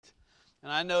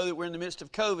And I know that we're in the midst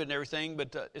of COVID and everything,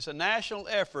 but it's a national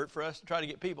effort for us to try to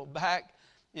get people back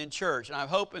in church. And I'm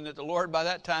hoping that the Lord by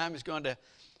that time is going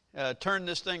to turn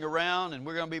this thing around and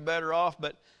we're going to be better off.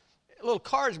 But little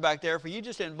cards back there for you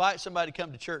just to invite somebody to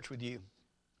come to church with you.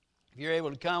 If you're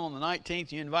able to come on the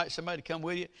 19th, you invite somebody to come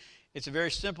with you. It's a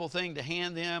very simple thing to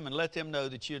hand them and let them know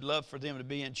that you'd love for them to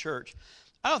be in church.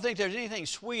 I don't think there's anything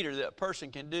sweeter that a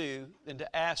person can do than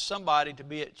to ask somebody to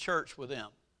be at church with them,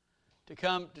 to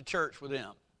come to church with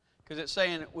them. Because it's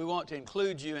saying that we want to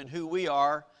include you in who we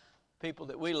are, people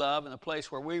that we love, and the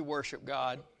place where we worship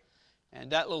God.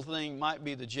 And that little thing might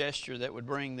be the gesture that would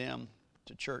bring them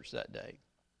to church that day.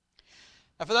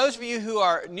 Now, for those of you who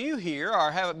are new here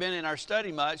or haven't been in our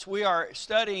study much, we are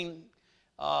studying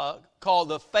called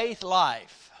The Faith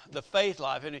Life. The Faith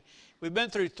Life. And we've been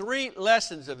through 3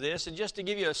 lessons of this. And just to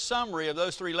give you a summary of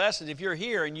those 3 lessons, if you're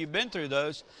here and you've been through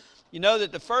those, you know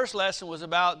that the first lesson was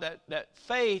about that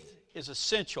faith is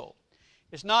essential.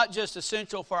 It's not just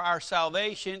essential for our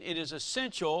salvation, it is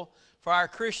essential for our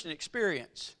Christian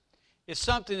experience. It's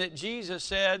something that Jesus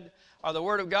said, or the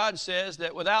Word of God says,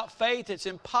 that without faith it's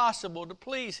impossible to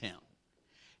please Him.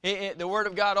 The Word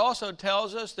of God also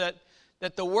tells us that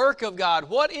the work of God,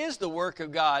 what is the work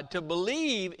of God? To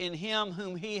believe in Him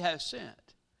whom He has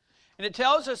sent. And it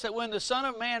tells us that when the Son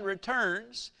of Man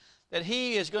returns, that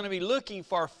He is going to be looking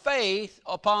for faith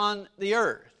upon the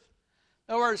earth.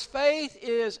 In other words, faith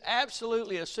is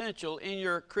absolutely essential in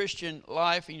your Christian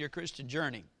life, in your Christian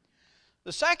journey.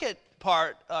 The second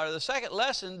part, or the second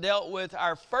lesson, dealt with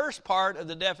our first part of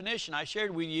the definition. I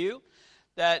shared with you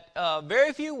that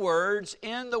very few words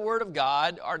in the Word of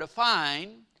God are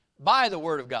defined by the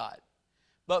Word of God.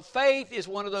 But faith is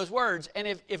one of those words. And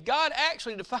if God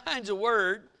actually defines a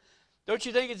word, don't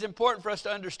you think it's important for us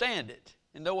to understand it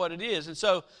and know what it is? And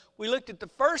so we looked at the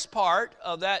first part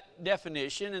of that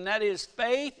definition, and that is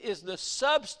faith is the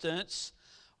substance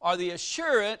or the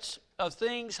assurance of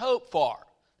things hoped for.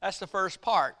 That's the first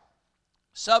part.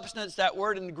 Substance, that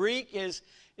word in the Greek, is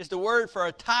the word for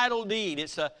a title deed.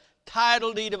 It's a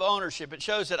title deed of ownership. It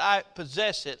shows that I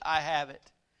possess it, I have it.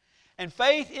 And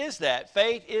faith is that.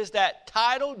 Faith is that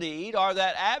title deed or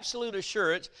that absolute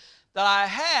assurance that I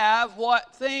have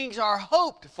what things are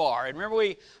hoped for. And remember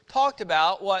we talked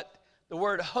about what the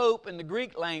word hope in the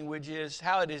Greek language is,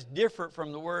 how it is different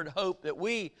from the word hope that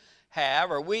we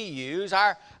have or we use.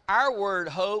 Our word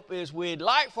hope is we'd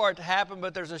like for it to happen,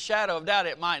 but there's a shadow of doubt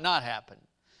it might not happen.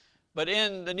 But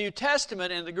in the New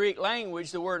Testament, in the Greek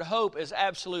language, the word hope is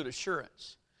absolute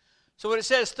assurance. So when it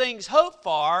says things hoped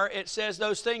for, it says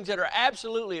those things that are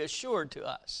absolutely assured to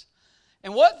us.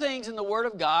 And what things in the Word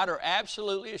of God are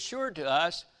absolutely assured to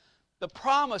us? The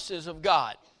promises of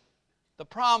God. The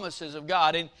promises of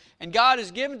God. And God has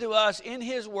given to us in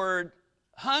His Word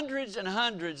hundreds and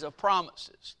hundreds of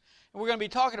promises. And we're going to be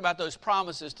talking about those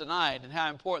promises tonight and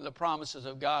how important the promises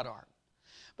of God are.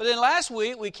 But then last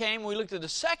week we looked at the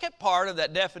second part of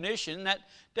that definition. That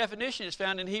definition is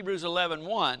found in Hebrews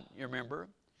 11:1, you remember.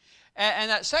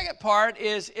 And that second part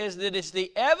is that it's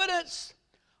the evidence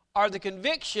or the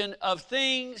conviction of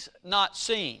things not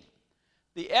seen.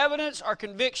 The evidence or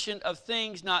conviction of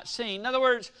things not seen. In other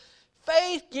words,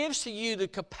 faith gives to you the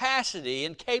capacity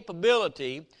and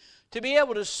capability to be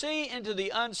able to see into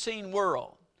the unseen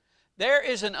world. There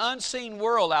is an unseen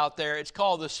world out there. It's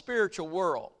called the spiritual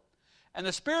world. And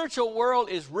the spiritual world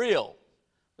is real.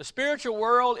 The spiritual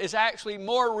world is actually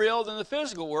more real than the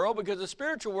physical world because the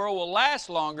spiritual world will last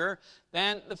longer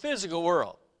than the physical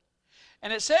world.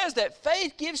 And it says that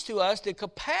faith gives to us the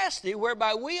capacity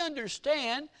whereby we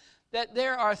understand that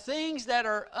there are things that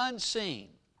are unseen.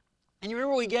 And you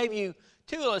remember we gave you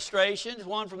 2 illustrations,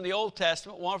 one from the Old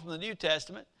Testament, one from the New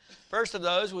Testament. First of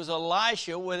those was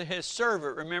Elisha with his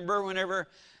servant. Remember whenever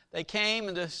they came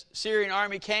and the Syrian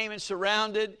army came and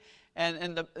surrounded,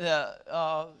 and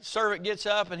the servant gets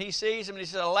up and he sees him and he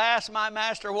says, "Alas, my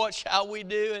master, what shall we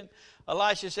do?" And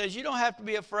Elisha says, "You don't have to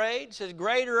be afraid." He says,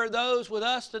 "Greater are those with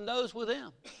us than those with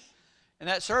them." And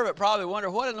that servant probably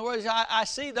wondered, what in the world? I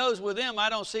see those with them, I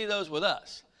don't see those with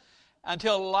us.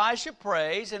 Until Elisha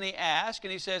prays and he asks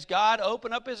and he says, "God,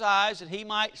 open up his eyes that he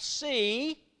might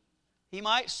see." He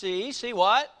might see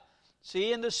what?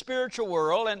 See in the spiritual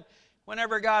world. And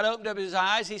whenever God opened up his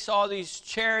eyes, he saw these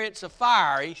chariots of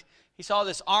fire. He saw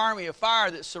this army of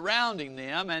fire that's surrounding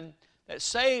them and that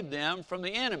saved them from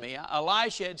the enemy.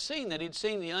 Elisha had seen that. He'd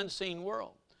seen the unseen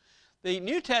world. The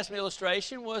New Testament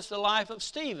illustration was the life of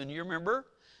Stephen. You remember?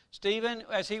 Stephen,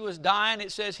 as he was dying,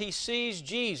 it says he sees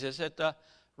Jesus at the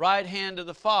right hand of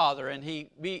the Father, and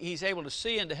he's able to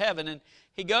see into heaven. And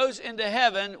he goes into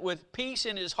heaven with peace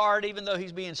in his heart, even though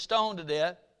he's being stoned to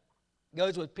death.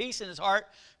 Goes with peace in his heart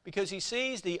because he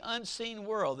sees the unseen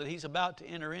world that he's about to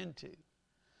enter into.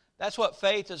 That's what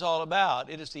faith is all about.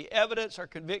 It is the evidence or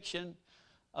conviction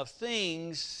of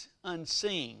things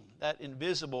unseen, that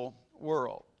invisible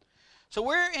world. So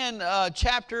we're in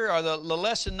chapter, or the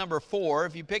lesson number 4.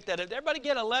 If you pick that up, did everybody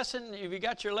get a lesson? Have you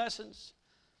got your lessons?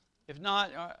 If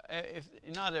not,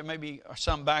 there may be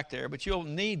some back there, but you'll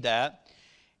need that.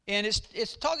 And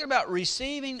it's talking about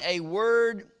receiving a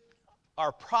word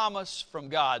or promise from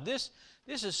God. This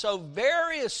is so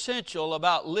very essential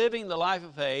about living the life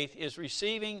of faith, is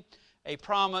receiving a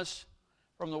promise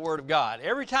from the Word of God.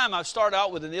 Every time I start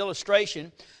out with an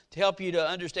illustration to help you to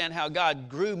understand how God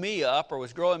grew me up or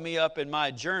was growing me up in my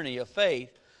journey of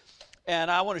faith. And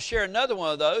I want to share another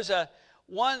one of those. I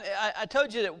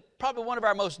told you that probably one of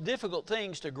our most difficult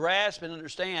things to grasp and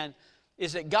understand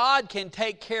is that God can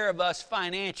take care of us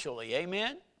financially.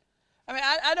 Amen? I mean,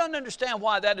 I don't understand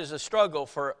why that is a struggle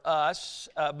for us,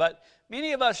 but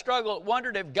many of us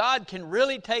wondered if God can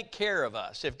really take care of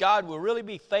us, if God will really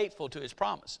be faithful to His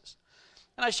promises.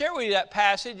 And I share with you that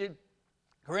passage in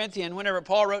Corinthians, whenever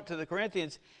Paul wrote to the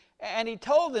Corinthians, and he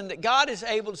told them that God is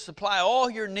able to supply all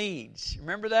your needs.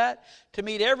 Remember that? To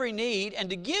meet every need and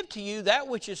to give to you that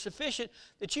which is sufficient,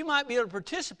 that you might be able to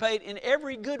participate in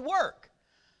every good work.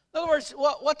 In other words,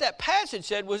 what that passage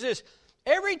said was this: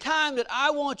 every time that I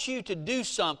want you to do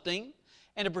something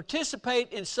and to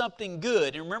participate in something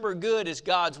good, and remember, good is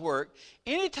God's work,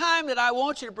 anytime that I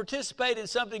want you to participate in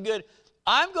something good,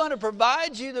 I'm going to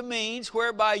provide you the means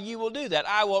whereby you will do that.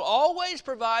 I will always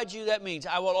provide you that means.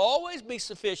 I will always be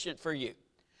sufficient for you.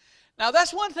 Now,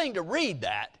 that's one thing to read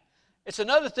that. It's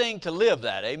another thing to live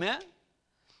that. Amen?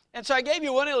 And so I gave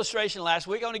you one illustration last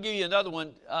week. I want to give you another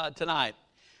one tonight.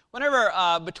 Whenever,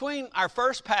 between our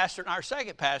first pastor and our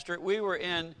second pastor, we were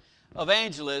in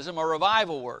evangelism or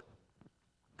revival work.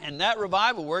 And that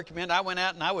revival work meant I went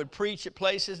out and I would preach at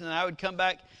places, and I would come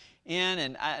back in,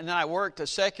 and then I worked a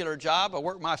secular job. I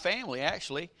worked my family,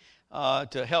 actually,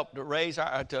 to help to raise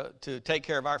to take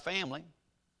care of our family.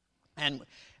 And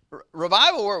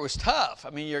revival work was tough. I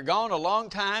mean, you're gone a long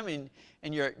time, and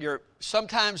you're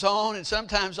sometimes on and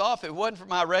sometimes off. If it wasn't for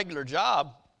my regular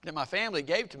job that my family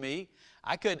gave to me,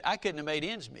 I couldn't have made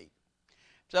ends meet.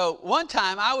 So one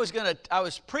time I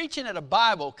was preaching at a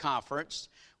Bible conference,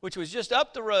 which was just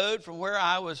up the road from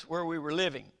where we were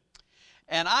living.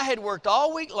 And I had worked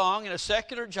all week long in a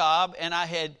secular job, and I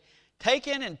had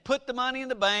taken and put the money in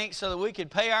the bank so that we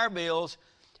could pay our bills,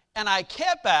 and I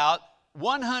kept out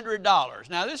 $100.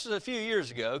 Now, this is a few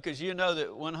years ago, because you know that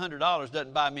 $100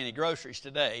 doesn't buy many groceries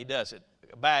today, does it?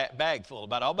 A bag full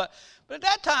about all. But at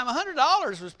that time,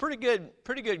 $100 was pretty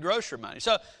good grocery money.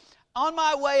 So on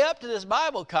my way up to this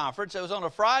Bible conference, it was on a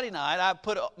Friday night, I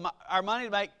put our money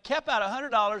in the bank, kept out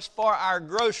 $100 for our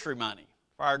grocery money,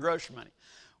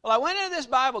 Well, I went into this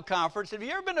Bible conference. Have you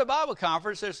ever been to a Bible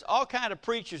conference? There's all kind of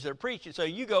preachers that are preaching. So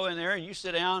you go in there and you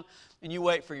sit down and you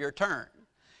wait for your turn.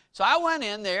 So I went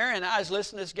in there and I was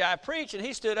listening to this guy preach, and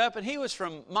he stood up, and he was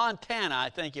from Montana, I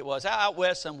think it was, out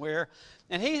west somewhere.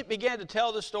 And he began to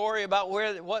tell the story about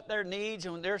what their needs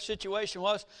and their situation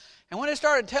was. And when he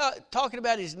started talking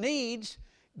about his needs,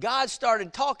 God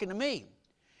started talking to me.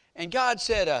 And God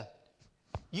said,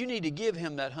 you need to give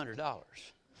him that $100.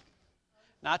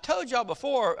 Now, I told y'all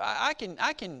before, I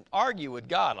can argue with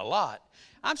God a lot.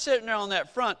 I'm sitting there on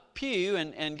that front pew,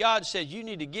 and God said, you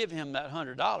need to give him that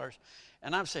 $100.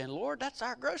 And I'm saying, Lord, that's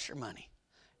our grocery money.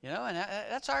 You know, and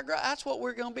that's what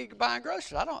we're going to be buying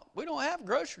groceries. We don't have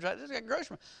groceries. I just got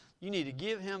grocery money. You need to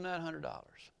give him that $100.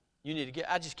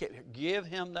 I just kept, give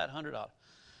him that $100.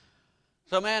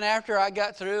 So, man, after I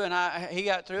got through, and he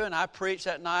got through, and I preached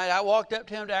that night, I walked up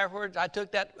to him afterwards. I took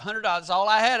that $100. That's all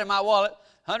I had in my wallet.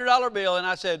 $100 bill, and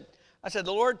I said,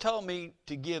 the Lord told me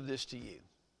to give this to you.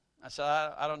 I said,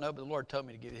 I don't know, but the Lord told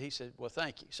me to give it. He said, well,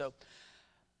 thank you. So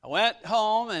I went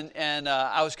home, and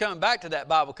I was coming back to that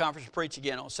Bible conference to preach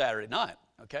again on Saturday night.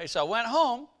 Okay, so I went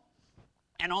home,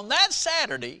 and on that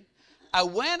Saturday, I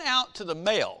went out to the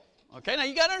mail. Okay, now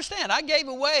you got to understand, I gave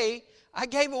away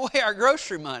our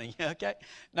grocery money. Okay,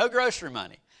 no grocery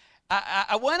money.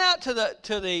 I went out to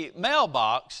the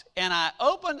mailbox, and I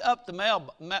opened up the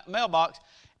mailbox,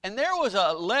 and there was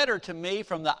a letter to me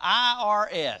from the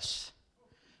IRS.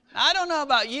 Now, I don't know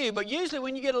about you, but usually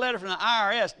when you get a letter from the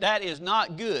IRS, that is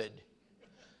not good.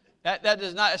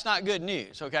 It's not good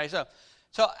news. Okay, so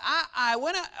I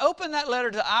went out, opened that letter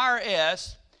to the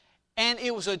IRS, and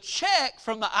it was a check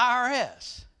from the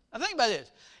IRS. Now think about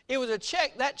this. It was a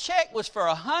check. That check was for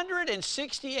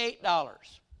 $168.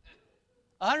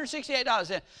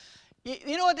 $168.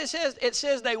 You know what this says? It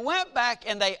says they went back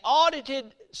and they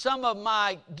audited some of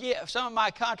my gifts, some of my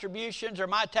contributions or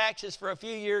my taxes for a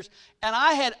few years, and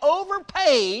I had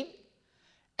overpaid,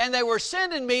 and they were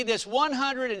sending me this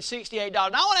 $168. Now, I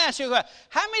want to ask you a question.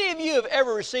 How many of you have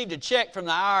ever received a check from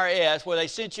the IRS where they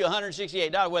sent you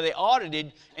 $168, where they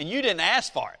audited and you didn't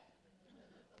ask for it?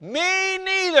 Me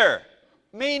neither.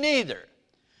 Me neither.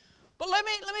 But let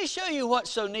me show you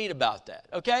what's so neat about that,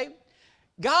 okay?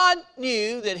 God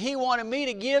knew that He wanted me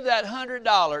to give that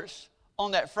 $100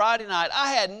 on that Friday night.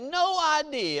 I had no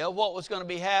idea what was going to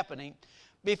be happening.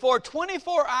 Before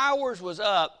 24 hours was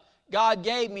up, God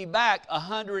gave me back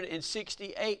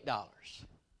 $168.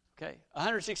 Okay,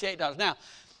 $168. Now,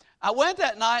 I went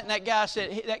that night, and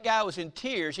that guy was in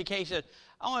tears. He said,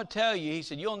 I want to tell you, he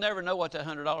said, you'll never know what that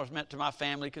 $100 meant to my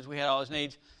family because we had all his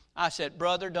needs. I said,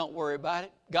 brother, don't worry about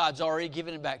it. God's already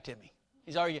given it back to me.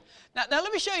 He's already. Now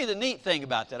let me show you the neat thing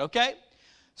about that, okay?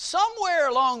 Somewhere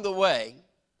along the way,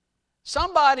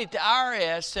 somebody at the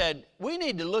IRS said, we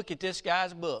need to look at this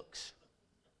guy's books.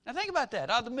 Now think about that.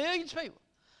 Out of the millions of people,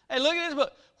 they look at his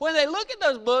book. When they look at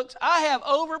those books, I have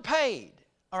overpaid,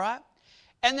 all right?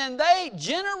 And then they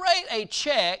generate a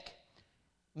check,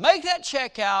 make that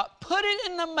check out, put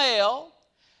it in the mail,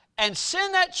 and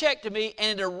send that check to me,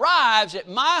 and it arrives at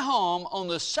my home on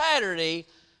the Saturday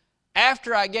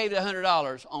after I gave the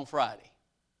 $100 on Friday.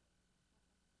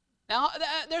 Now,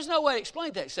 there's no way to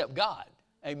explain that except God.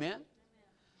 Amen?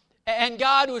 And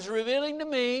God was revealing to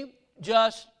me,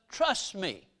 just trust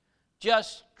me.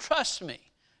 Just trust me.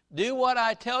 Do what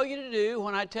I tell you to do.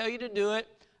 When I tell you to do it,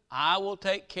 I will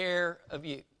take care of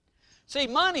you. See,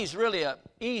 money's really an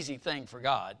easy thing for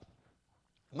God.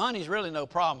 Money's really no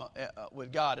problem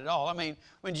with God at all. I mean,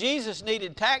 when Jesus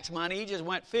needed tax money, He just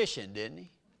went fishing, didn't He?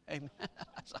 Amen.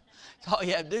 That's all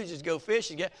you have to do is just go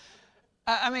fishing.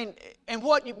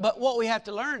 But what we have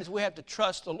to learn is we have to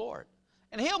trust the Lord.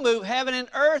 And He'll move heaven and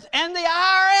earth and the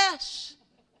IRS,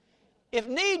 if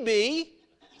need be,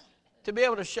 to be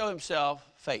able to show Himself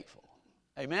faithful.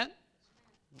 Amen?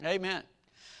 Amen.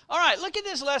 All right, look at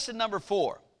this lesson number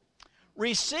 4.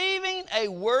 Receiving a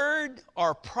word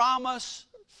or promise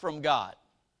from God.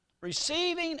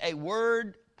 Receiving a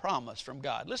word promise from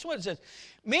God. Listen to what it says.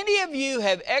 Many of you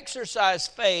have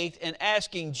exercised faith in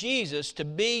asking Jesus to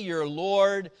be your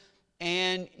Lord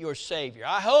and your Savior.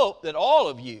 I hope that all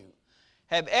of you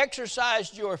have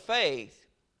exercised your faith,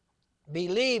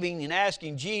 believing and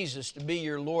asking Jesus to be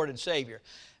your Lord and Savior.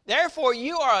 Therefore,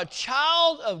 you are a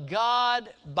child of God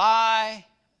by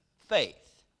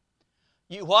faith.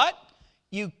 You what?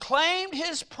 You claimed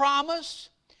His promise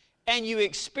and you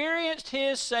experienced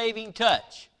His saving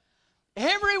touch.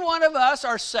 Every one of us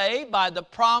are saved by the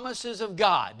promises of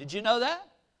God. Did you know that?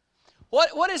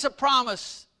 What is a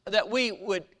promise that we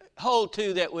would hold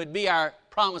to that would be our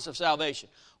promise of salvation?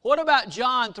 What about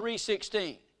John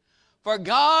 3:16? For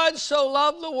God so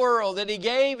loved the world that He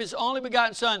gave His only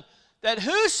begotten Son, that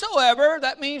whosoever,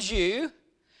 that means you,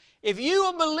 if you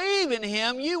will believe in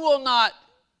Him, you will not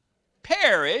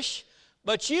perish,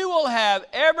 but you will have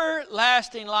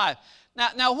everlasting life.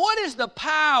 Now, what is the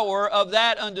power of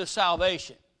that unto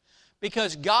salvation?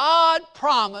 Because God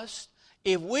promised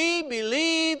if we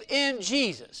believe in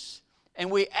Jesus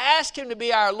and we ask Him to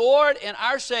be our Lord and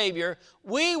our Savior,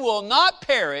 we will not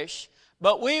perish,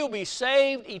 but we will be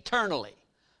saved eternally.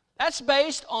 That's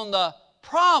based on the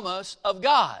promise of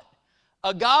God.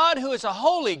 A God who is a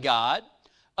holy God,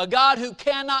 a God who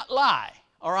cannot lie,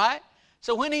 all right?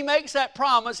 So when He makes that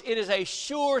promise, it is a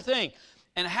sure thing.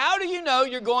 And how do you know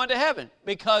you're going to heaven?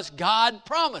 Because God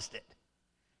promised it.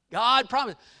 God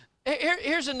promised.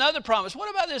 Here's another promise. What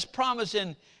about this promise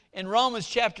in Romans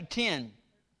chapter 10?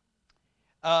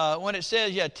 When it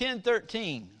says,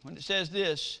 10:13, when it says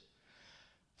this,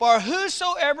 for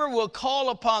whosoever will call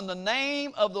upon the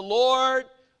name of the Lord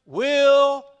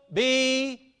will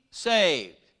be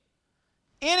saved.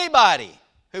 Anybody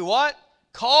who what?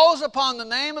 Calls upon the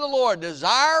name of the Lord,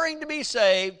 desiring to be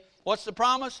saved, what's the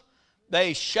promise?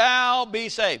 They shall be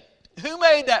saved. Who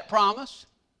made that promise?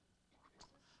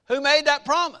 Who made that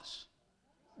promise?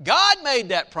 God made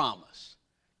that promise.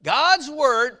 God's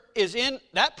word is in,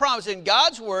 that promise in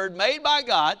God's word made by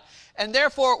God, and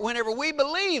therefore whenever we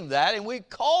believe that and we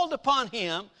called upon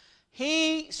Him,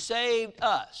 He saved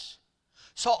us.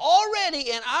 So already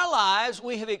in our lives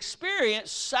we have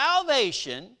experienced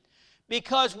salvation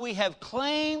because we have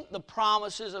claimed the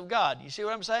promises of God. You see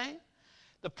what I'm saying?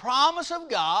 The promise of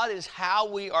God is how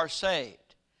we are saved.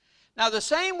 Now, the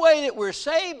same way that we're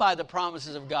saved by the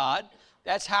promises of God,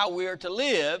 that's how we are to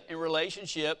live in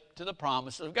relationship to the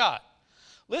promises of God.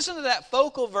 Listen to that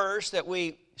focal verse that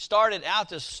we started out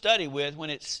this study with when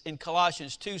it's in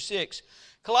Colossians 2:6.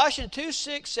 Colossians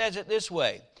 2:6 says it this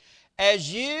way: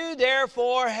 as you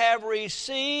therefore have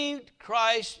received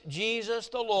Christ Jesus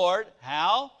the Lord,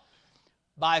 how?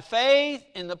 By faith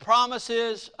in the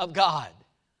promises of God.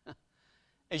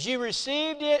 As you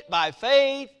received it by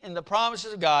faith in the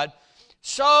promises of God,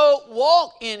 so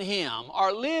walk in Him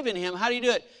or live in Him. How do you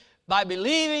do it? By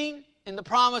believing in the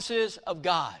promises of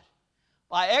God.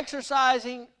 By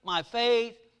exercising my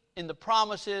faith in the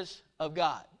promises of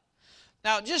God.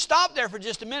 Now, just stop there for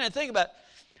just a minute and think about it.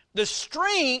 The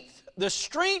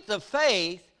strength of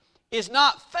faith is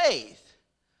not faith.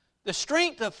 The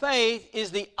strength of faith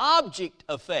is the object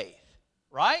of faith,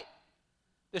 right?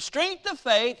 The strength of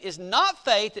faith is not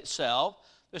faith itself.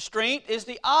 The strength is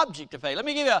the object of faith. Let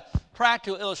me give you a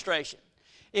practical illustration.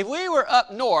 If we were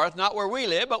up north, not where we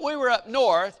live, but we were up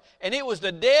north, and it was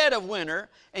the dead of winter,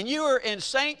 and you were in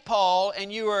St. Paul,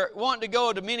 and you were wanting to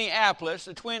go to Minneapolis,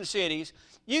 the Twin Cities,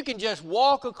 you can just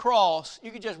walk across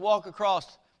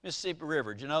Mississippi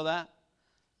River. Did you know that?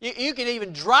 You can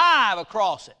even drive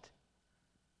across it.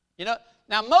 You know,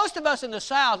 now most of us in the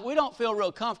South, we don't feel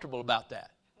real comfortable about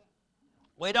that.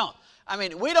 We don't. I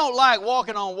mean, we don't like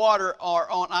walking on water or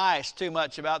on ice too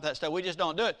much about that stuff. We just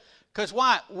don't do it. Because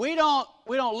why? We don't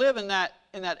live in that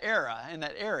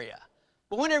area.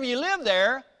 But whenever you live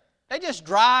there, they just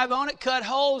drive on it, cut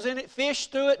holes in it, fish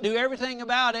through it, do everything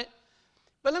about it.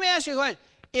 But let me ask you a question.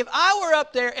 If I were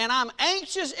up there and I'm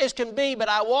anxious as can be, but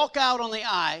I walk out on the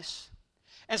ice,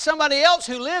 and somebody else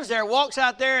who lives there walks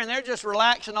out there and they're just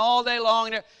relaxing all day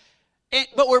long,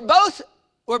 but we're both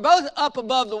up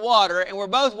above the water and we're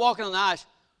both walking on the ice,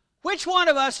 which one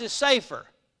of us is safer?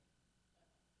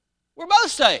 We're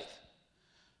both safe.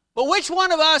 But which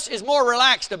one of us is more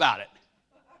relaxed about it?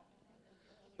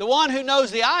 The one who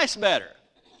knows the ice better.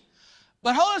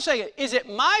 But hold on a second. Is it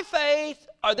my faith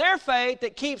or their faith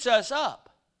that keeps us up?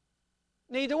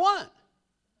 Neither one.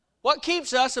 What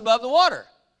keeps us above the water?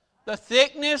 The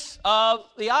thickness of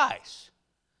the ice.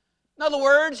 In other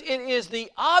words, it is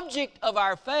the object of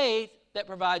our faith that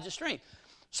provides the strength.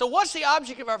 So what's the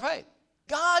object of our faith?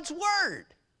 God's Word.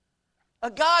 A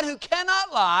God who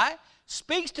cannot lie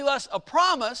speaks to us a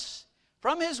promise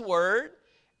from His Word,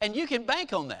 and you can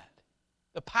bank on that.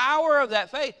 The power of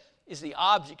that faith is the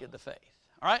object of the faith.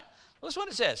 All right? Well, that's what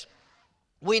it says.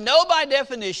 We know by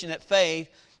definition that faith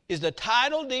is the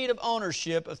title deed of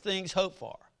ownership of things hoped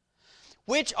for,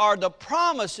 which are the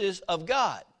promises of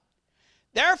God.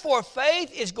 Therefore,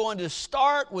 faith is going to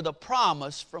start with a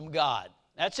promise from God.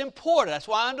 That's important. That's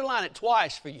why I underline it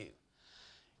twice for you.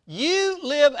 You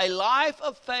live a life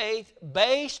of faith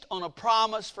based on a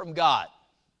promise from God.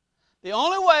 The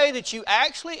only way that you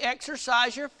actually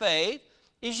exercise your faith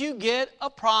is you get a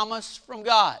promise from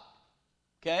God.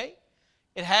 Okay?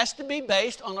 It has to be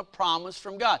based on a promise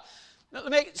from God. Now,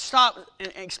 let me stop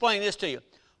and explain this to you.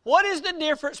 What is the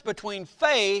difference between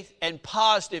faith and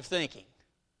positive thinking?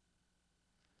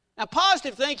 Now,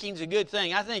 positive thinking is a good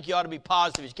thing. I think you ought to be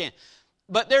positive as you can.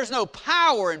 But there's no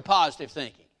power in positive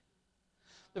thinking.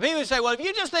 The people who say, well, if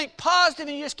you just think positive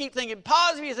and you just keep thinking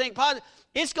positive, you think positive,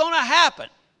 it's going to happen.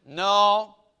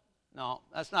 No,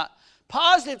 that's not.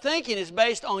 Positive thinking is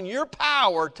based on your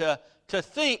power to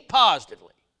think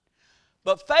positively.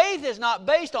 But faith is not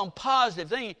based on positive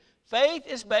thinking. Faith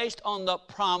is based on the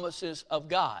promises of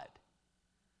God.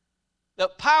 The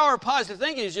power of positive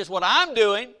thinking is just what I'm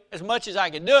doing as much as I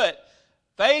can do it.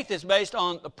 Faith is based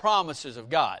on the promises of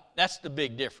God. That's the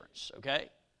big difference, okay?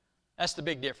 That's the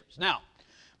big difference. Now,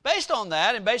 based on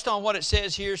that and based on what it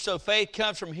says here, so faith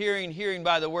comes from hearing, hearing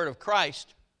by the word of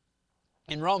Christ.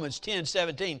 In Romans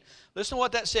 10:17, listen to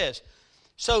what that says.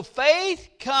 So faith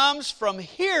comes from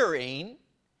hearing,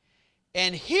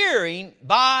 and hearing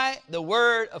by the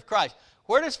word of Christ.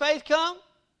 Where does faith come?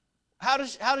 How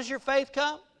does your faith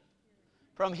come?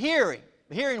 From hearing.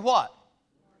 Hearing what?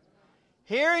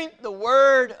 Hearing the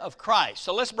word of Christ.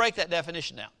 So let's break that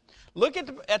definition down. Look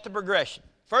at the progression.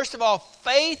 First of all,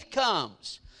 faith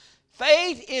comes.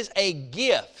 Faith is a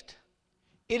gift.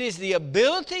 It is the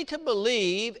ability to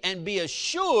believe and be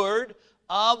assured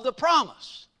of the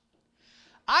promise.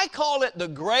 I call it the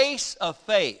grace of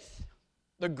faith.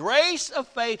 The grace of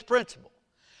faith principle.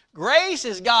 Grace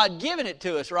is God giving it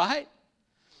to us, right?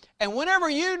 And whenever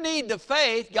you need the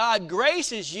faith, God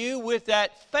graces you with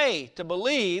that faith to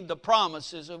believe the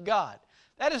promises of God.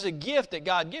 That is a gift that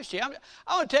God gives to you.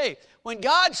 I want to tell you, when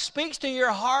God speaks to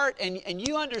your heart and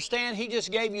you understand He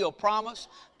just gave you a promise,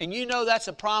 and you know that's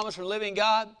a promise from the living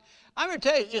God, I'm going to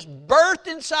tell you, it's just birthed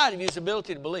inside of you this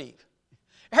ability to believe.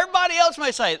 Everybody else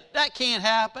may say, that can't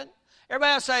happen.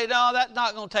 Everybody else say, no, that's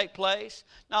not going to take place.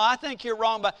 No, I think you're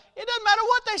wrong. But it doesn't matter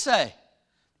what they say.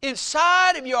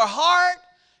 Inside of your heart,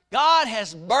 God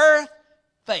has birthed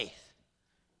faith.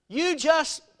 You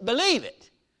just believe it.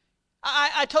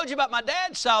 I told you about my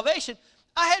dad's salvation.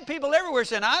 I had people everywhere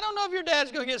saying, I don't know if your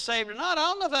dad's going to get saved or not. I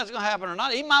don't know if that's going to happen or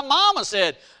not. Even my mama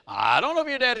said, I don't know if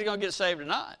your dad is going to get saved or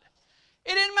not. It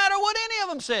didn't matter what any of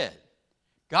them said.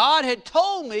 God had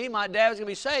told me my dad was going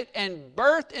to be saved and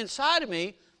birthed inside of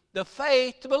me the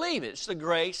faith to believe it. It's the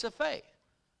grace of faith.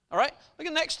 All right? Look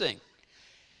at the next thing.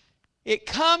 It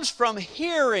comes from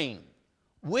hearing.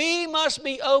 We must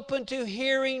be open to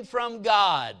hearing from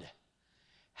God.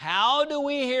 How do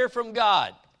we hear from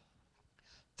God?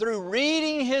 Through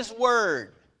reading His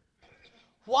Word.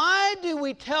 Why do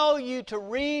we tell you to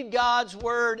read God's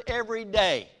Word every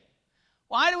day?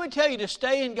 Why do we tell you to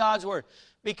stay in God's Word?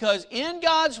 Because in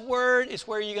God's Word is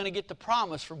where you're going to get the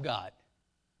promise from God.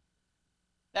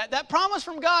 That promise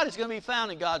from God is going to be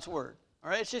found in God's Word. All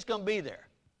right? It's just going to be there.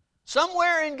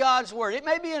 Somewhere in God's Word. It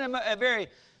may be in a very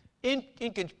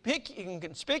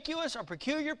inconspicuous or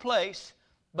peculiar place,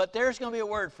 but there's going to be a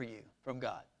word for you from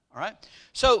God. All right?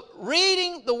 So,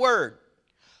 reading the Word.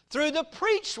 Through the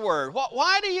preached Word.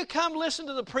 Why do you come listen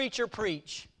to the preacher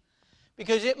preach?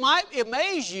 Because it might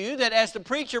amaze you that as the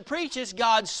preacher preaches,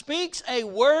 God speaks a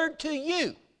word to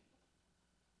you.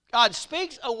 God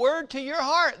speaks a word to your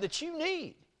heart that you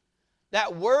need.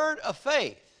 That word of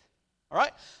faith. All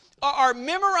right? Or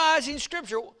memorizing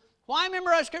Scripture. Why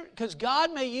memorize Scripture? Because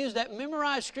God may use that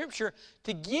memorized Scripture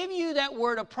to give you that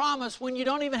word of promise when you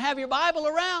don't even have your Bible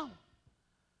around.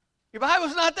 Your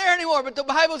Bible's not there anymore, but the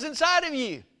Bible's inside of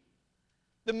you.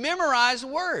 The memorized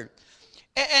Word.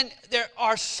 And there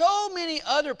are so many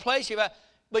other places,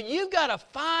 but you've got to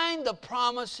find the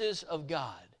promises of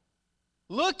God.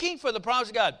 Looking for the promise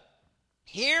of God.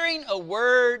 Hearing a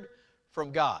word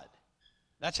from God.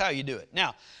 That's how you do it.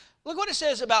 Now, look what it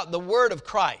says about the Word of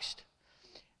Christ.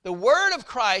 The Word of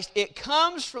Christ, it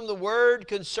comes from the Word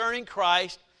concerning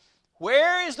Christ.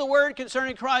 Where is the Word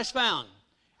concerning Christ found?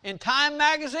 In Time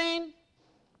magazine?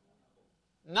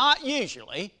 Not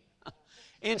usually.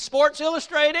 In Sports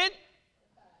Illustrated?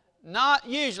 Not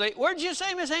usually. Where did you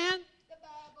say, Miss Ann?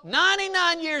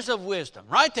 99 years of wisdom.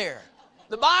 Right there.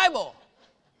 The Bible.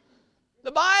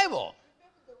 The Bible.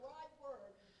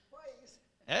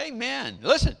 Amen.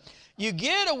 Listen, you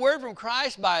get a word from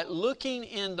Christ by looking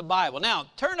in the Bible. Now,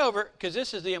 turn over, because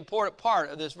this is the important part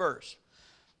of this verse.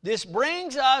 This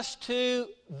brings us to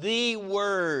the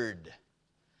Word.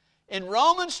 In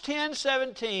Romans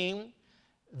 10:17,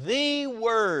 the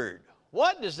Word.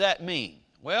 What does that mean?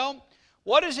 Well,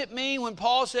 what does it mean when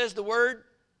Paul says the Word?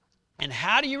 And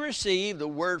how do you receive the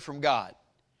Word from God?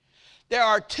 There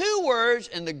are two words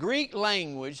in the Greek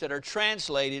language that are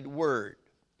translated Word.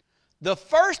 The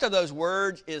first of those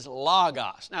words is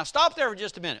logos. Now stop there for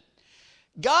just a minute.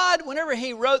 God, whenever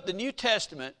He wrote the New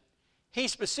Testament, He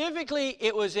specifically,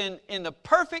 it was in the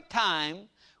perfect time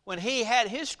when He had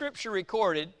His Scripture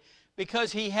recorded,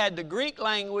 because He had the Greek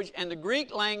language, and the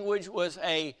Greek language was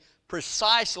a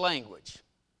precise language.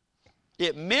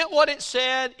 It meant what it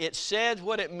said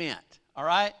what it meant, all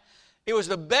right? It was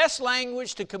the best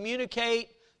language to communicate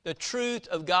the truth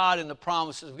of God and the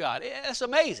promises of God. It's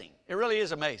amazing. It really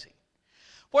is amazing.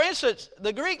 For instance,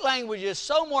 the Greek language is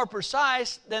so more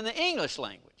precise than the English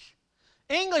language.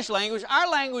 English language, our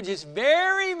language is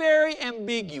very, very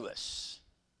ambiguous,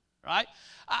 right?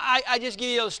 I just give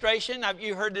you an illustration.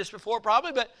 You heard this before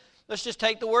probably, but let's just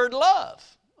take the word love,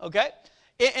 okay?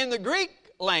 In the Greek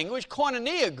language,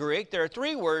 koinonia Greek, there are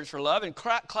 3 words for love. In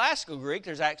classical Greek,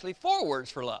 there's actually 4 words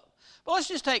for love. But let's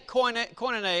just take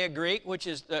koinonia Greek, which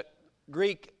is the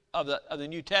Greek of the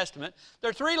New Testament. There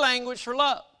are 3 languages for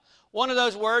love. One of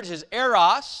those words is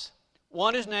eros,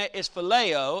 one is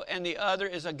phileo, and the other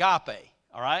is agape,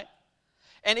 all right?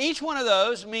 And each one of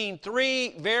those mean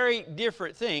 3 very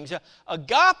different things.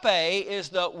 Agape is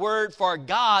the word for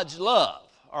God's love,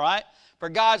 all right? For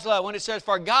God's love. When it says,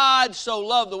 for God so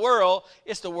loved the world,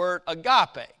 it's the word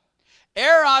agape.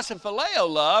 Eros and phileo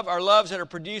love are loves that are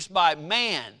produced by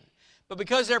man. But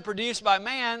because they're produced by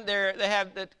man, they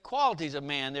have the qualities of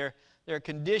man. They're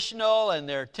conditional and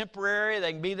they're temporary.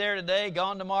 They can be there today,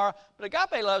 gone tomorrow. But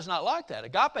agape love is not like that.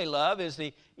 Agape love is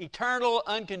the eternal,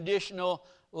 unconditional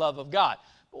love of God.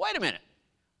 But wait a minute.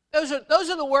 Those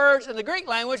are the words in the Greek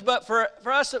language, but for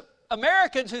us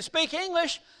Americans who speak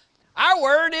English, our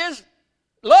word is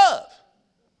love.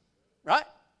 Right?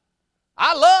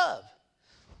 I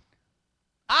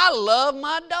love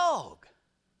my dog.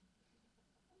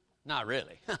 Not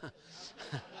really.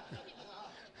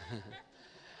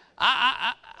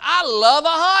 I love a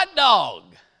hot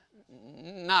dog.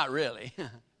 Not really.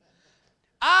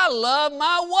 I love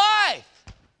my wife.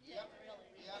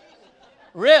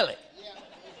 Really?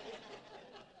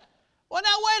 Well,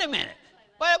 now, wait a minute.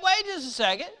 Wait just a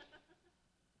second.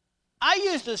 I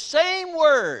used the same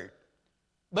word,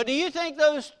 but do you think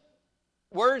those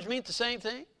words mean the same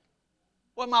thing?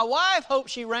 Well, my wife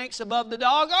hopes she ranks above the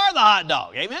dog or the hot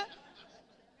dog. Amen?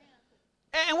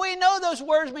 And we know those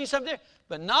words mean something different,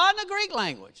 but not in the Greek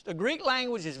language. The Greek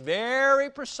language is very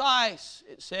precise.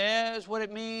 It says what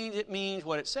it means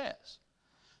what it says.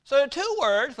 So there are two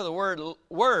words for the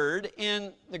word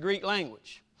in the Greek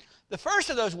language. The first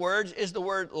of those words is the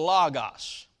word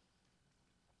logos.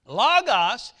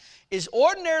 Logos is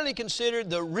ordinarily considered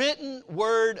the written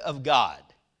word of God.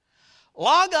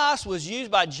 Logos was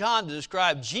used by John to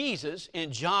describe Jesus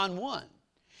in John 1.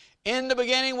 In the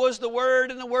beginning was the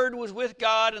Word, and the Word was with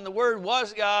God, and the Word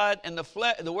was God, and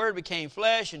the Word became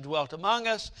flesh and dwelt among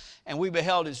us, and we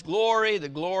beheld His glory, the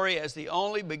glory as the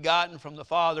only begotten from the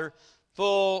Father,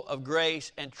 full of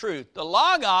grace and truth. The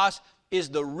Logos is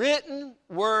the written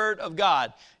Word of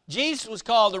God. Jesus was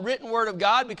called the written Word of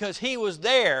God because He was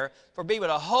there for people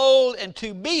to hold and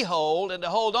to behold and to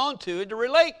hold on to and to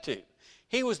relate to.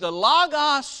 He was the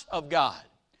Logos of God.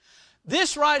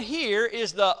 This right here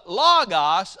is the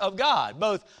Logos of God,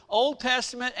 both Old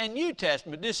Testament and New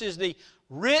Testament. This is the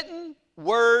written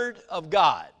Word of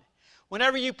God.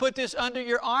 Whenever you put this under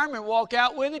your arm and walk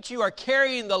out with it, you are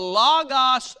carrying the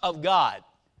Logos of God.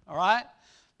 All right?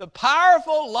 The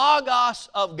powerful Logos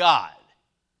of God.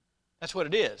 That's what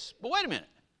it is. But wait a minute.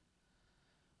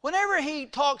 Whenever he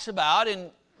talks about in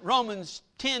Romans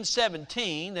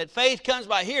 10:17 that faith comes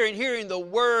by hearing the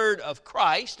Word of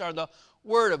Christ or the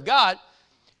Word of God,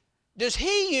 does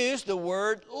he use the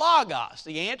word logos?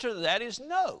 The answer to that is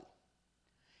no.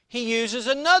 He uses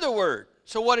another word.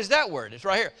 So what is that word? It's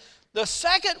right here. The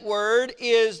second word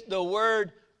is the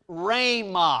word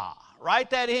rhema. Write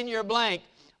that in your blank.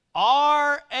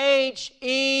 R-H-E-M-A.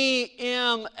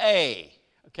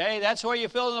 Okay, that's where you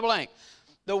fill in the blank.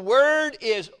 The word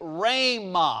is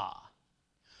rhema.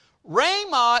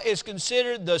 Rhema is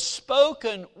considered the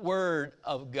spoken word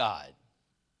of God.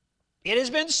 It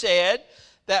has been said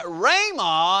that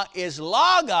rhema is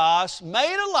logos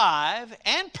made alive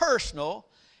and personal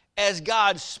as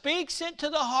God speaks it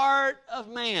to the heart of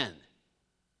man.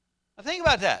 Now think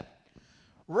about that.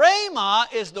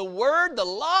 Rhema is the word, the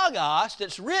logos,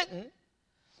 that's written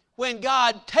when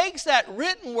God takes that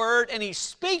written word and He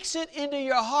speaks it into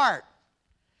your heart.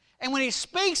 And when He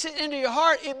speaks it into your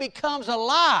heart, it becomes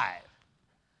alive.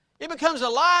 It becomes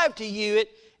alive to you.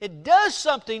 It does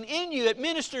something in you. It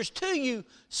ministers to you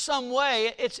some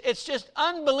way. It's just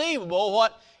unbelievable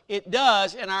what it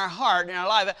does in our heart, in our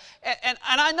life. And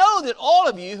I know that all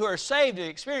of you who are saved have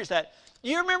experienced that.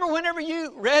 You remember whenever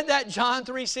you read that John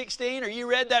 3:16 or you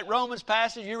read that Romans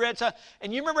passage, and you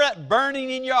remember that burning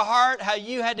in your heart, how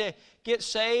you had to get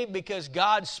saved because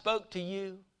God spoke to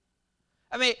you?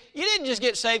 I mean, you didn't just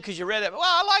get saved because you read that. Well,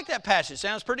 I like that passage.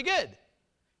 Sounds pretty good.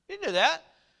 You didn't do that.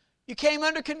 You came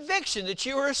under conviction that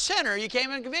you were a sinner. You came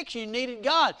under conviction you needed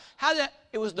God.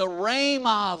 It was the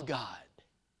rhema of God.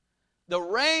 The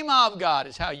rhema of God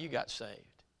is how you got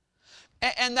saved.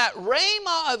 And that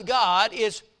rhema of God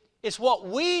is what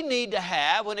we need to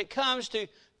have when it comes to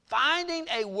finding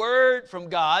a word from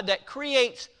God that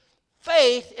creates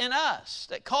faith in us,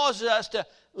 that causes us to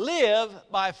live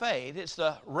by faith. It's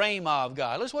the rhema of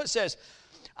God. Listen what it says.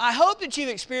 I hope that you've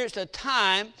experienced a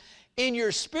time in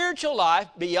your spiritual life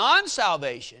beyond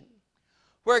salvation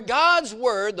where God's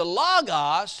Word, the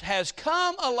Logos, has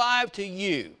come alive to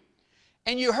you.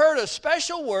 And you heard a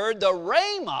special word, the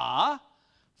rhema,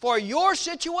 for your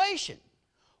situation.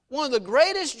 One of the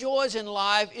greatest joys in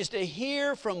life is to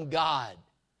hear from God.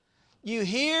 You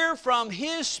hear from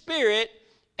His Spirit,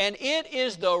 and it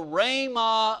is the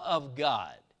rhema of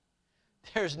God.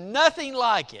 There's nothing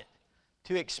like it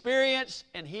to experience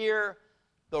and hear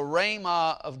the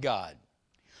rhema of God.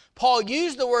 Paul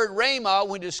used the word rhema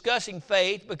when discussing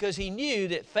faith because he knew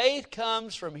that faith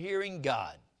comes from hearing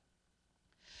God.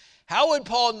 How would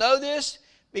Paul know this?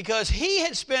 Because he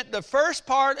had spent the first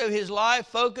part of his life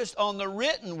focused on the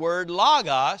written word,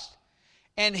 logos,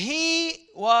 and he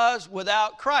was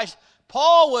without Christ.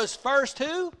 Paul was first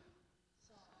who?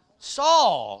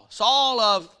 Saul. Saul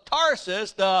of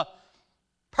Tarsus, the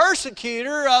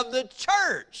persecutor of the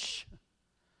church.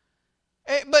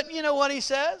 But you know what he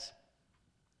says?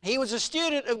 He was a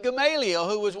student of Gamaliel,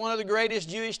 who was one of the greatest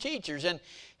Jewish teachers. And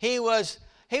he was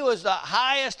the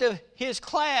highest of his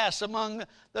class among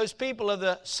those people of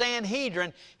the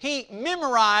Sanhedrin. He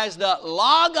memorized the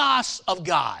Logos of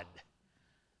God.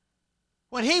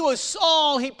 When he was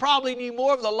Saul, he probably knew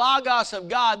more of the Logos of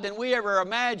God than we ever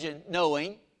imagined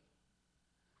knowing.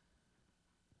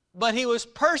 But he was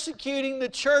persecuting the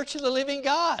church of the living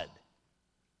God.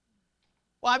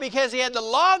 Why? Because he had the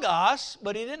Logos,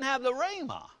 but he didn't have the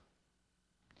Rhema.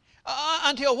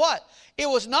 Until what? It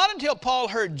was not until Paul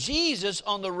heard Jesus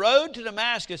on the road to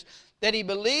Damascus that he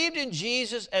believed in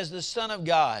Jesus as the Son of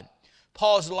God.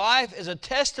 Paul's life is a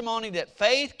testimony that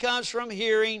faith comes from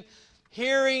hearing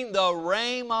the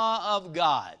Rhema of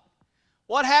God.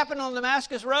 What happened on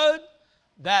Damascus Road?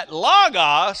 That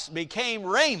Logos became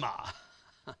Rhema.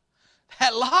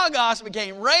 That Logos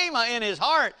became Rhema in his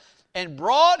heart and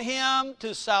brought him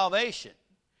to salvation.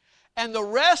 And the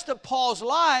rest of Paul's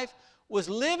life was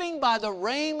living by the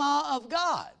Rhema of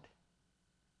God.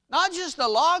 Not just the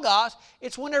Logos,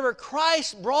 it's whenever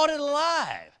Christ brought it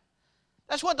alive.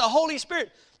 That's what the Holy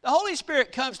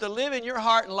Spirit comes to live in your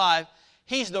heart and life.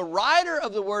 He's the writer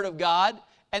of the Word of God,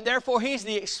 and therefore He's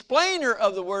the explainer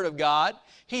of the Word of God.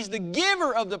 He's the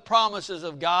giver of the promises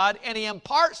of God, and He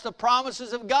imparts the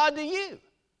promises of God to you.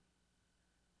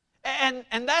 And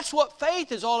that's what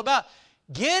faith is all about.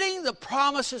 Getting the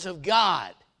promises of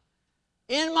God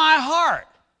in my heart.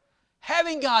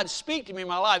 Having God speak to me in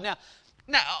my life. Now,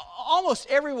 almost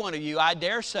every one of you, I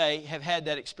dare say, have had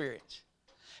that experience.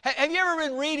 Have you ever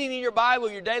been reading in your Bible,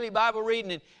 your daily Bible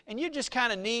reading, and you just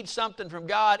kind of need something from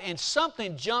God, and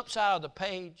something jumps out of the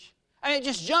page? I mean, it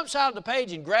just jumps out of the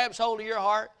page and grabs hold of your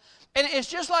heart. And it's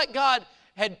just like God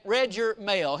had read your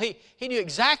mail. He knew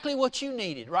exactly what you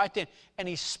needed right then. And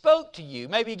He spoke to you.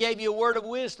 Maybe He gave you a word of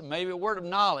wisdom, maybe a word of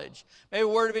knowledge, maybe a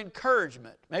word of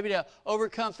encouragement, maybe to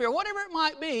overcome fear, whatever it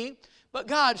might be. But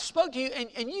God spoke to you,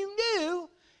 and you knew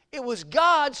it was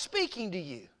God speaking to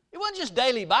you. It wasn't just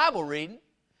daily Bible reading.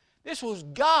 This was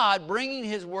God bringing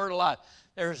His Word alive.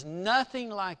 There's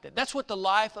nothing like that. That's what the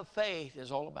life of faith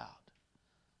is all about.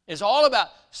 It's all about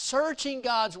searching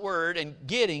God's Word and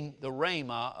getting the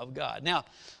Rhema of God. Now,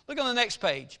 look on the next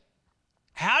page.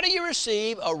 How do you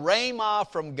receive a Rhema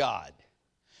from God?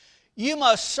 You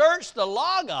must search the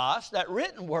Logos, that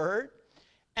written Word,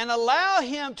 and allow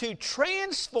Him to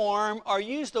transform, or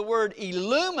use the word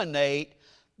illuminate,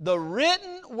 the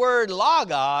written word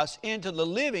Logos into the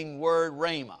living word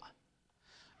Rhema.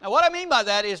 Now, what I mean by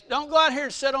that is, don't go out here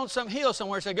and sit on some hill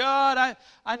somewhere and say, God,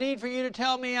 I need for you to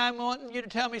tell me, I'm wanting you to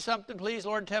tell me something. Please,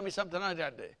 Lord, tell me something I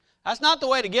got to do. That's not the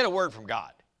way to get a word from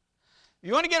God. If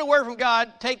you want to get a word from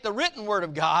God, take the written Word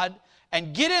of God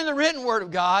and get in the written Word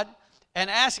of God and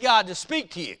ask God to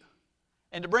speak to you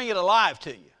and to bring it alive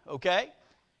to you, okay?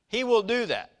 He will do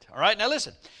that, all right? Now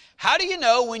listen, how do you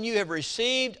know when you have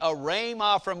received a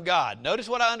Rhema from God? Notice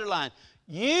what I underlined.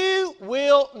 You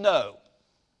will know.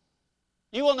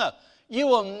 You will know. You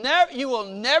will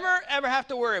never, ever have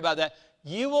to worry about that.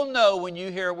 You will know when you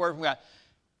hear a word from God.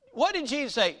 What did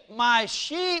Jesus say? My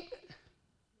sheep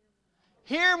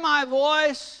hear my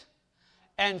voice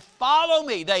and follow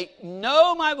me. They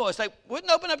know my voice. They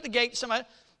wouldn't open up the gate to somebody.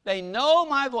 They know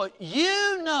my voice.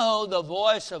 You know the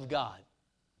voice of God.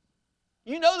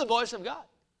 You know the voice of God.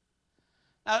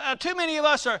 Now too many of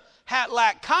us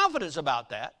lack confidence about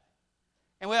that.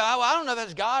 And I don't know if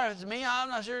it's God or if it's me. I'm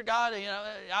not sure God.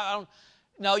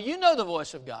 No, you know the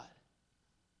voice of God.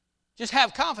 Just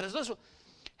have confidence. Listen,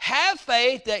 have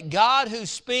faith that God who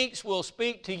speaks will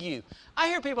speak to you. I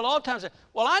hear people all the time say,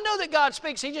 well, I know that God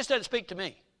speaks. He just doesn't speak to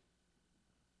me.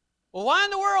 Well, why in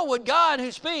the world would God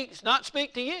who speaks not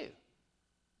speak to you?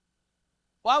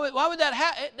 Why would that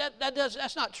happen?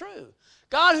 That's not true.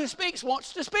 God who speaks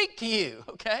wants to speak to you,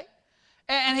 okay?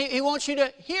 And he wants you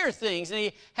to hear things, and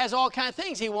He has all kinds of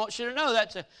things He wants you to know.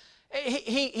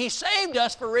 He saved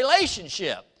us for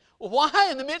relationship. Well, why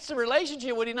in the midst of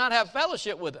relationship would He not have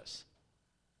fellowship with us?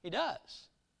 He does.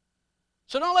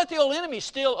 So don't let the old enemy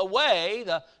steal away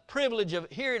the privilege of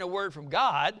hearing a word from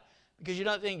God because you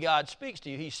don't think God speaks to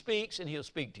you. He speaks, and He'll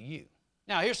speak to you.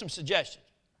 Now, here's some suggestions.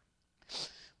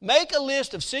 Make a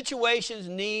list of situations,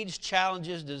 needs,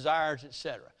 challenges, desires,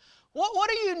 etc. What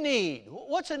do you need?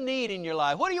 What's a need in your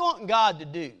life? What do you want God to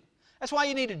do? That's why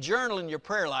you need a journal in your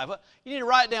prayer life. You need to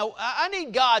write down, I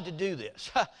need God to do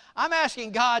this. I'm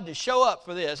asking God to show up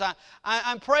for this.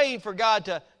 I'm praying for God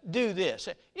to do this.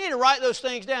 You need to write those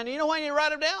things down. You know why you need to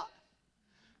write them down?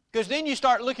 Because then you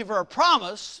start looking for a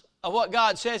promise of what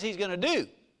God says He's going to do.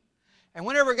 And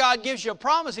whenever God gives you a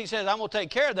promise, He says, I'm going to take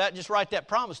care of that. Just write that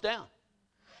promise down.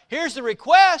 Here's the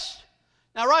request.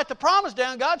 Now write the promise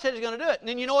down. God said He's going to do it. And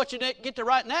then you know what you get to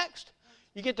write next?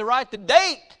 You get to write the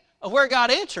date of where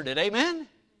God answered it. Amen?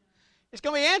 It's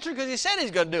going to be answered because He said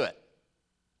He's going to do it.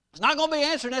 It's not going to be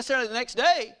answered necessarily the next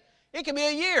day. It can be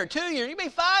a year, 2 years, it can be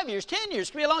 5 years, 10 years,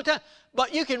 it can be a long time.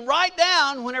 But you can write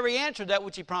down whenever He answered that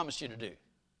which He promised you to do.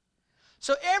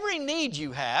 So every need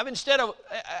you have, instead of,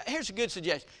 here's a good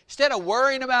suggestion, instead of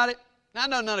worrying about it, now I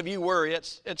know none of you worry,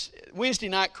 it's Wednesday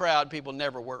night crowd, people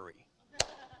never worry.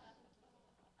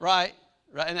 Right?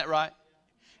 Isn't that right?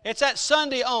 It's that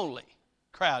Sunday only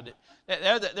crowd.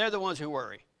 They're the ones who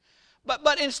worry.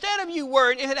 But instead of you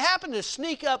worrying, if it happened to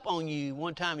sneak up on you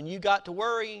one time and you got to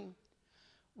worrying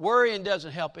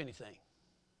doesn't help anything.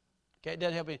 Okay, it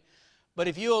doesn't help anything. But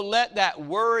if you'll let that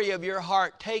worry of your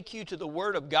heart take you to the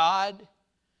Word of God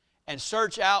and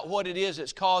search out what it is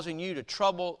that's causing you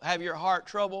to have your heart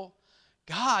trouble,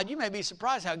 God, you may be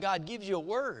surprised how God gives you a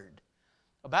word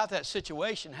about that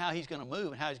situation, how He's going to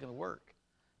move and how He's going to work.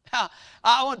 Now,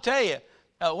 I want to tell you,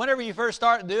 whenever you first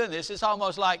start doing this, it's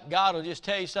almost like God will just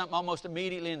tell you something almost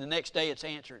immediately and the next day it's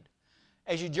answered.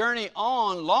 As you journey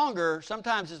on longer,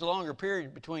 sometimes it's a longer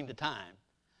period between the time.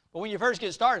 But when you first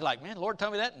get started, like, man, the Lord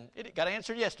told me that and it got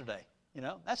answered yesterday. You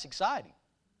know, that's exciting.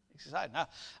 It's exciting. Now,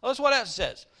 notice what else it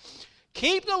says.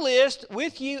 Keep the list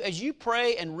with you as you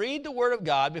pray and read the Word of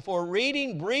God. Before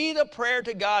reading, breathe a prayer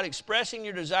to God expressing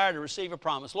your desire to receive a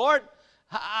promise. Lord,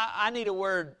 I need a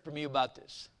word from you about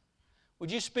this.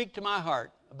 Would you speak to my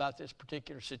heart about this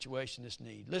particular situation, this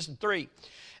need? Listen, 3.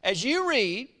 As you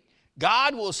read,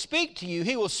 God will speak to you.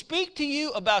 He will speak to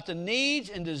you about the needs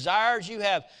and desires you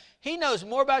have. He knows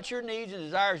more about your needs and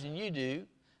desires than you do,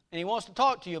 and He wants to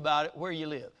talk to you about it where you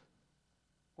live.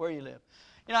 Where you live.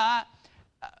 You know,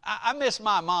 I miss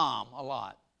my mom a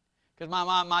lot because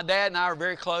my dad and I are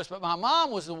very close, but my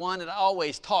mom was the one that I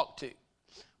always talked to.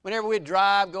 Whenever we'd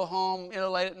drive, go home,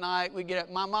 late at night, we'd get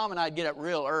up. My mom and I'd get up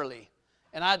real early,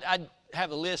 and I'd have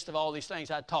a list of all these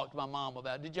things I'd talk to my mom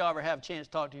about. Did you ever have a chance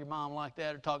to talk to your mom like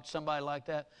that or talk to somebody like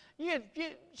that? She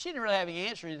didn't really have any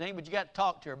answer or anything, but you got to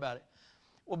talk to her about it.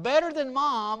 Well, better than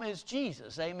Mom is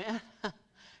Jesus, amen?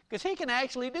 Because He can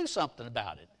actually do something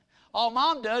about it. All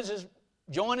Mom does is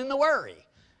join in the worry.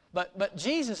 But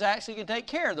Jesus actually can take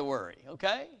care of the worry,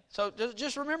 okay? So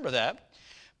just remember that.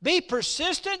 Be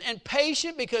persistent and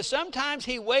patient because sometimes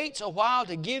He waits a while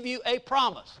to give you a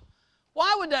promise.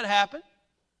 Why would that happen?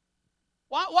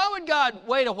 Why would God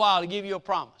wait a while to give you a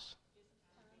promise?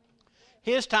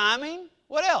 His timing.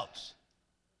 What else?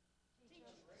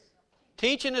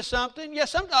 Teaching us something.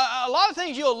 Yes, a lot of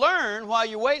things you'll learn while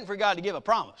you're waiting for God to give a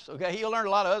promise. Okay, you'll learn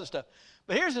a lot of other stuff.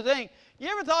 But here's the thing. You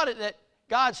ever thought that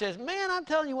God says, man, I'm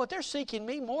telling you what, they're seeking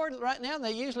me more right now than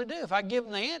they usually do. If I give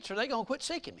them the answer, they're going to quit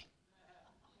seeking me.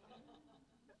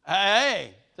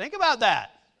 Hey, think about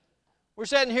that. We're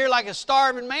sitting here like a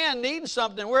starving man needing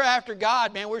something. We're after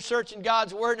God, man. We're searching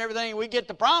God's Word and everything, and we get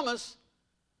the promise.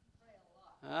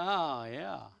 Oh,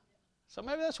 yeah. So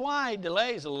maybe that's why He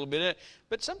delays a little bit.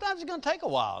 But sometimes it's going to take a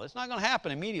while. It's not going to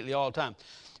happen immediately all the time.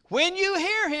 When you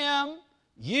hear Him,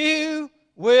 you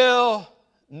will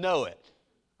know it.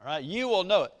 All right? You will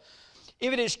know it.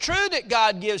 If it is true that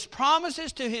God gives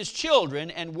promises to His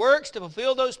children and works to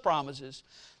fulfill those promises,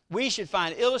 we should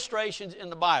find illustrations in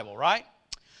the Bible, right?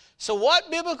 So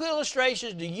what biblical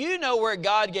illustrations do you know where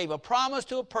God gave a promise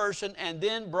to a person and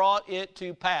then brought it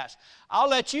to pass? I'll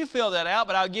let you fill that out,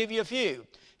 but I'll give you a few.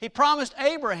 He promised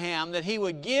Abraham that He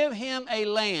would give him a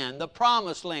land, the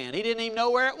promised land. He didn't even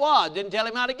know where it was, didn't tell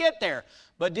him how to get there.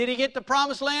 But did he get the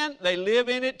promised land? They live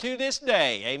in it to this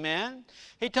day, amen?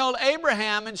 He told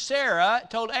Abraham and Sarah,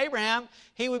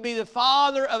 he would be the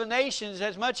father of the nations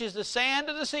as much as the sand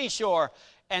of the seashore.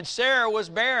 And Sarah was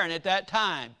barren at that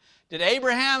time. Did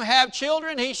Abraham have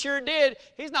children? He sure did.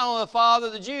 He's not only the father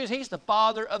of the Jews, he's the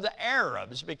father of the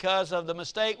Arabs because of the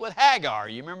mistake with Hagar.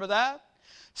 You remember that?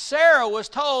 Sarah was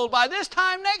told, by this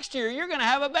time next year, you're going to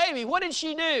have a baby. What did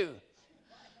she do?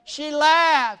 She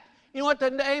laughed. You know what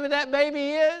the name of that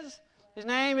baby is? His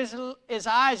name is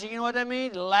Isaac. You know what that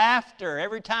means? Laughter.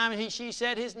 Every time she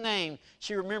said his name,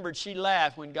 she remembered she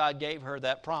laughed when God gave her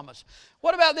that promise.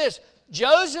 What about this?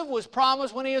 Joseph was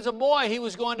promised when he was a boy he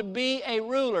was going to be a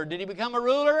ruler. Did he become a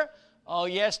ruler? Oh,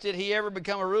 yes, did he ever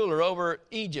become a ruler over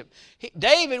Egypt?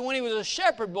 David, when he was a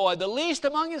shepherd boy, the least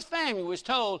among his family, was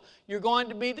told, you're going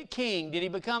to be the king. Did he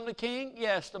become the king?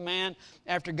 Yes, the man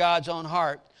after God's own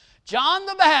heart. John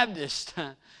the Baptist,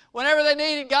 whenever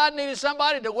God needed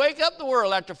somebody to wake up the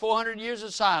world after 400 years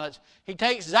of silence, he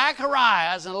takes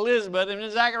Zacharias and Elizabeth, and then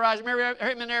Zacharias, remember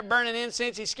him in there burning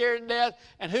incense, he's scared to death,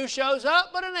 and who shows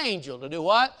up but an angel to do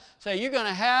what? Say, you're going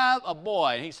to have a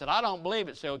boy. And he said, I don't believe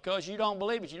it. So because you don't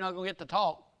believe it, you're not going to get to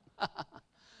talk.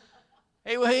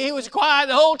 He was quiet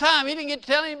the whole time. He didn't get to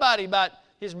tell anybody about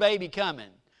his baby coming.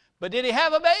 But did he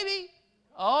have a baby?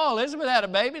 Oh, Elizabeth had a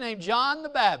baby named John the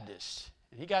Baptist.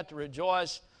 And he got to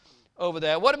rejoice over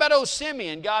that. What about old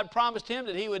Simeon? God promised him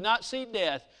that he would not see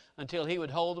death until he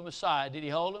would hold the Messiah. Did he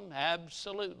hold him?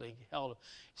 Absolutely held him.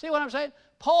 See what I'm saying?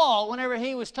 Paul, whenever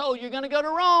he was told, you're going to go to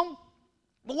Rome,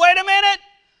 but wait a minute,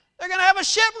 they're going to have a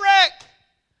shipwreck.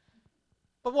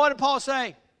 But what did Paul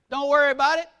say? Don't worry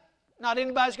about it. Not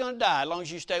anybody's going to die as long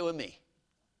as you stay with me.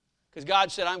 Because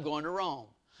God said, I'm going to Rome.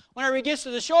 Whenever he gets to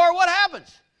the shore, what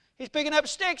happens? He's picking up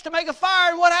sticks to make a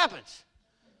fire, and what happens?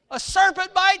 A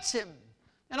serpent bites him.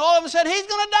 And all of a sudden, he's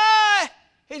going to die.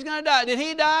 He's going to die. Did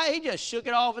he die? He just shook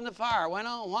it off in the fire. Went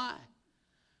on. Why?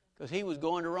 Because he was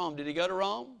going to Rome. Did he go to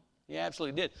Rome? He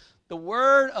absolutely did. The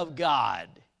Word of God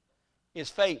is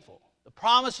faithful. The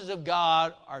promises of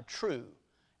God are true.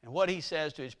 And what he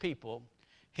says to his people,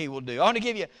 he will do. I want to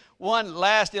give you one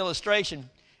last illustration.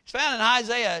 It's found in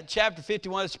Isaiah chapter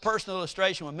 51. It's a personal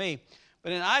illustration with me.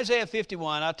 But in Isaiah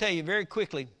 51, I'll tell you very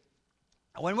quickly,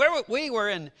 when we were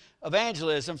in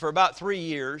evangelism for about 3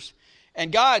 years,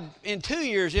 and God, in 2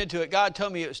 years into it, God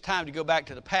told me it was time to go back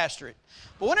to the pastorate.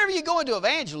 But whenever you go into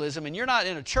evangelism and you're not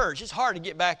in a church, it's hard to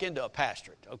get back into a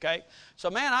pastorate, okay? So,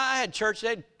 man, I had church,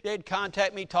 they'd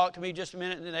contact me, talk to me just a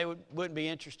minute, and then they wouldn't be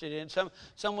interested in.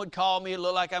 Some would call me, it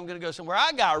looked like I'm going to go somewhere.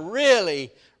 I got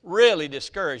really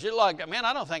discouraged. It looked like, man,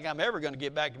 I don't think I'm ever going to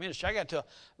get back to ministry. I got to a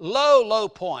low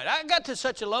point. I got to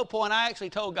such a low point, I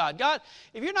actually told God, God,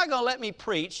 if you're not going to let me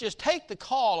preach, just take the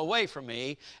call away from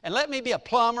me and let me be a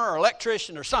plumber or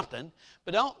electrician or something,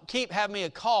 but don't keep having me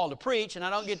a call to preach and I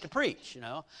don't get to preach, you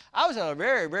know. I was at a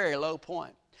very low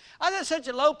point. I was at such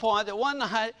a low point that one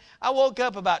night I woke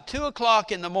up about 2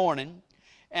 o'clock in the morning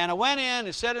and I went in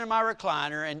and sat in my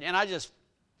recliner and I just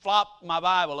flopped my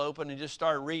Bible open and just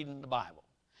started reading the Bible.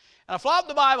 And I flopped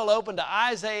the Bible open to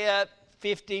Isaiah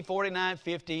 50, 49,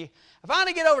 50. I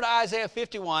finally get over to Isaiah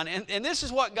 51, and this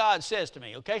is what God says to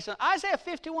me, okay? So Isaiah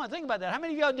 51, think about that. How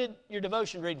many of y'all did your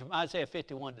devotion reading from Isaiah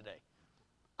 51 today?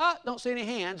 Don't see any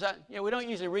hands. We don't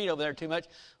usually read over there too much.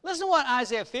 Listen to what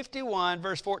Isaiah 51,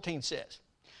 verse 14 says.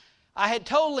 I had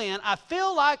told Lynn, I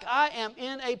feel like I am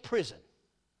in a prison.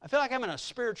 I feel like I'm in a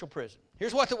spiritual prison.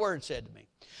 Here's what the Word said to me.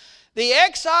 The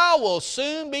exile will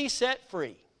soon be set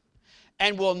free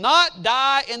and will not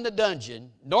die in the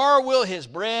dungeon, nor will his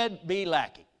bread be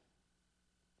lacking.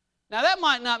 Now that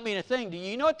might not mean a thing to you.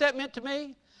 You know what that meant to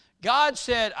me? God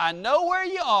said, I know where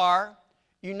you are.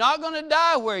 You're not going to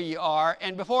die where you are,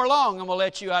 and before long, I'm going to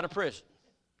let you out of prison.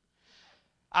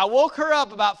 I woke her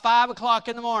up about 5 o'clock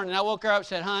in the morning. I woke her up and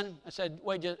said, hon, I said,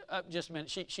 wait just a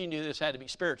minute. She knew this had to be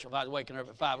spiritual if I was waking her up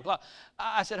at 5 o'clock.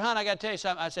 I said, hon, I got to tell you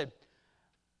something. I said,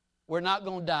 we're not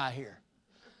going to die here.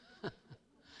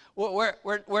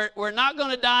 We're not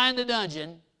going to die in the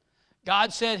dungeon.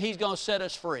 God said he's going to set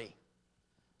us free.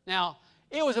 Now,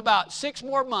 it was about 6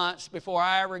 more months before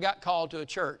I ever got called to a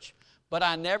church. But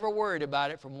I never worried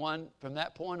about it from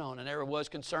that point on. I never was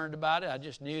concerned about it. I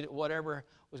just knew that whatever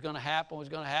was going to happen,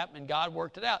 and God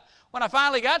worked it out. When I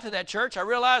finally got to that church, I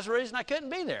realized the reason I couldn't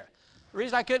be there. The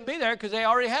reason I couldn't be there because they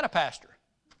already had a pastor.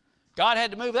 God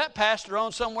had to move that pastor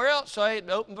on somewhere else so it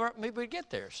opened for me to get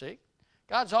there, see?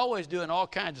 God's always doing all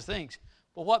kinds of things.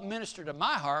 But what ministered to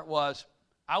my heart was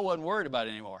I wasn't worried about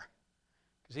it anymore.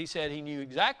 Because he said he knew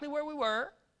exactly where we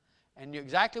were and knew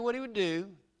exactly what he would do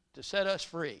to set us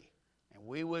free. And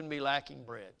we wouldn't be lacking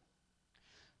bread.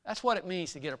 That's what it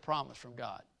means to get a promise from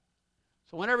God.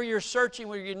 So whenever you're searching,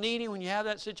 when you're needing, when you have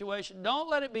that situation, don't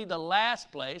let it be the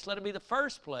last place. Let it be the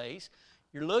first place.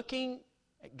 You're looking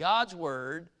at God's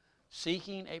Word,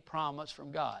 seeking a promise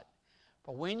from God.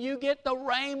 But when you get the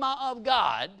rhema of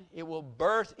God, it will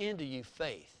birth into you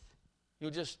faith.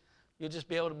 You'll just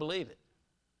be able to believe it.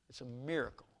 It's a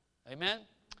miracle. Amen?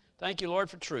 Thank you, Lord,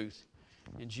 for truth.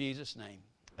 In Jesus' name,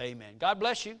 amen. God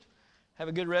bless you. Have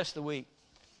a good rest of the week.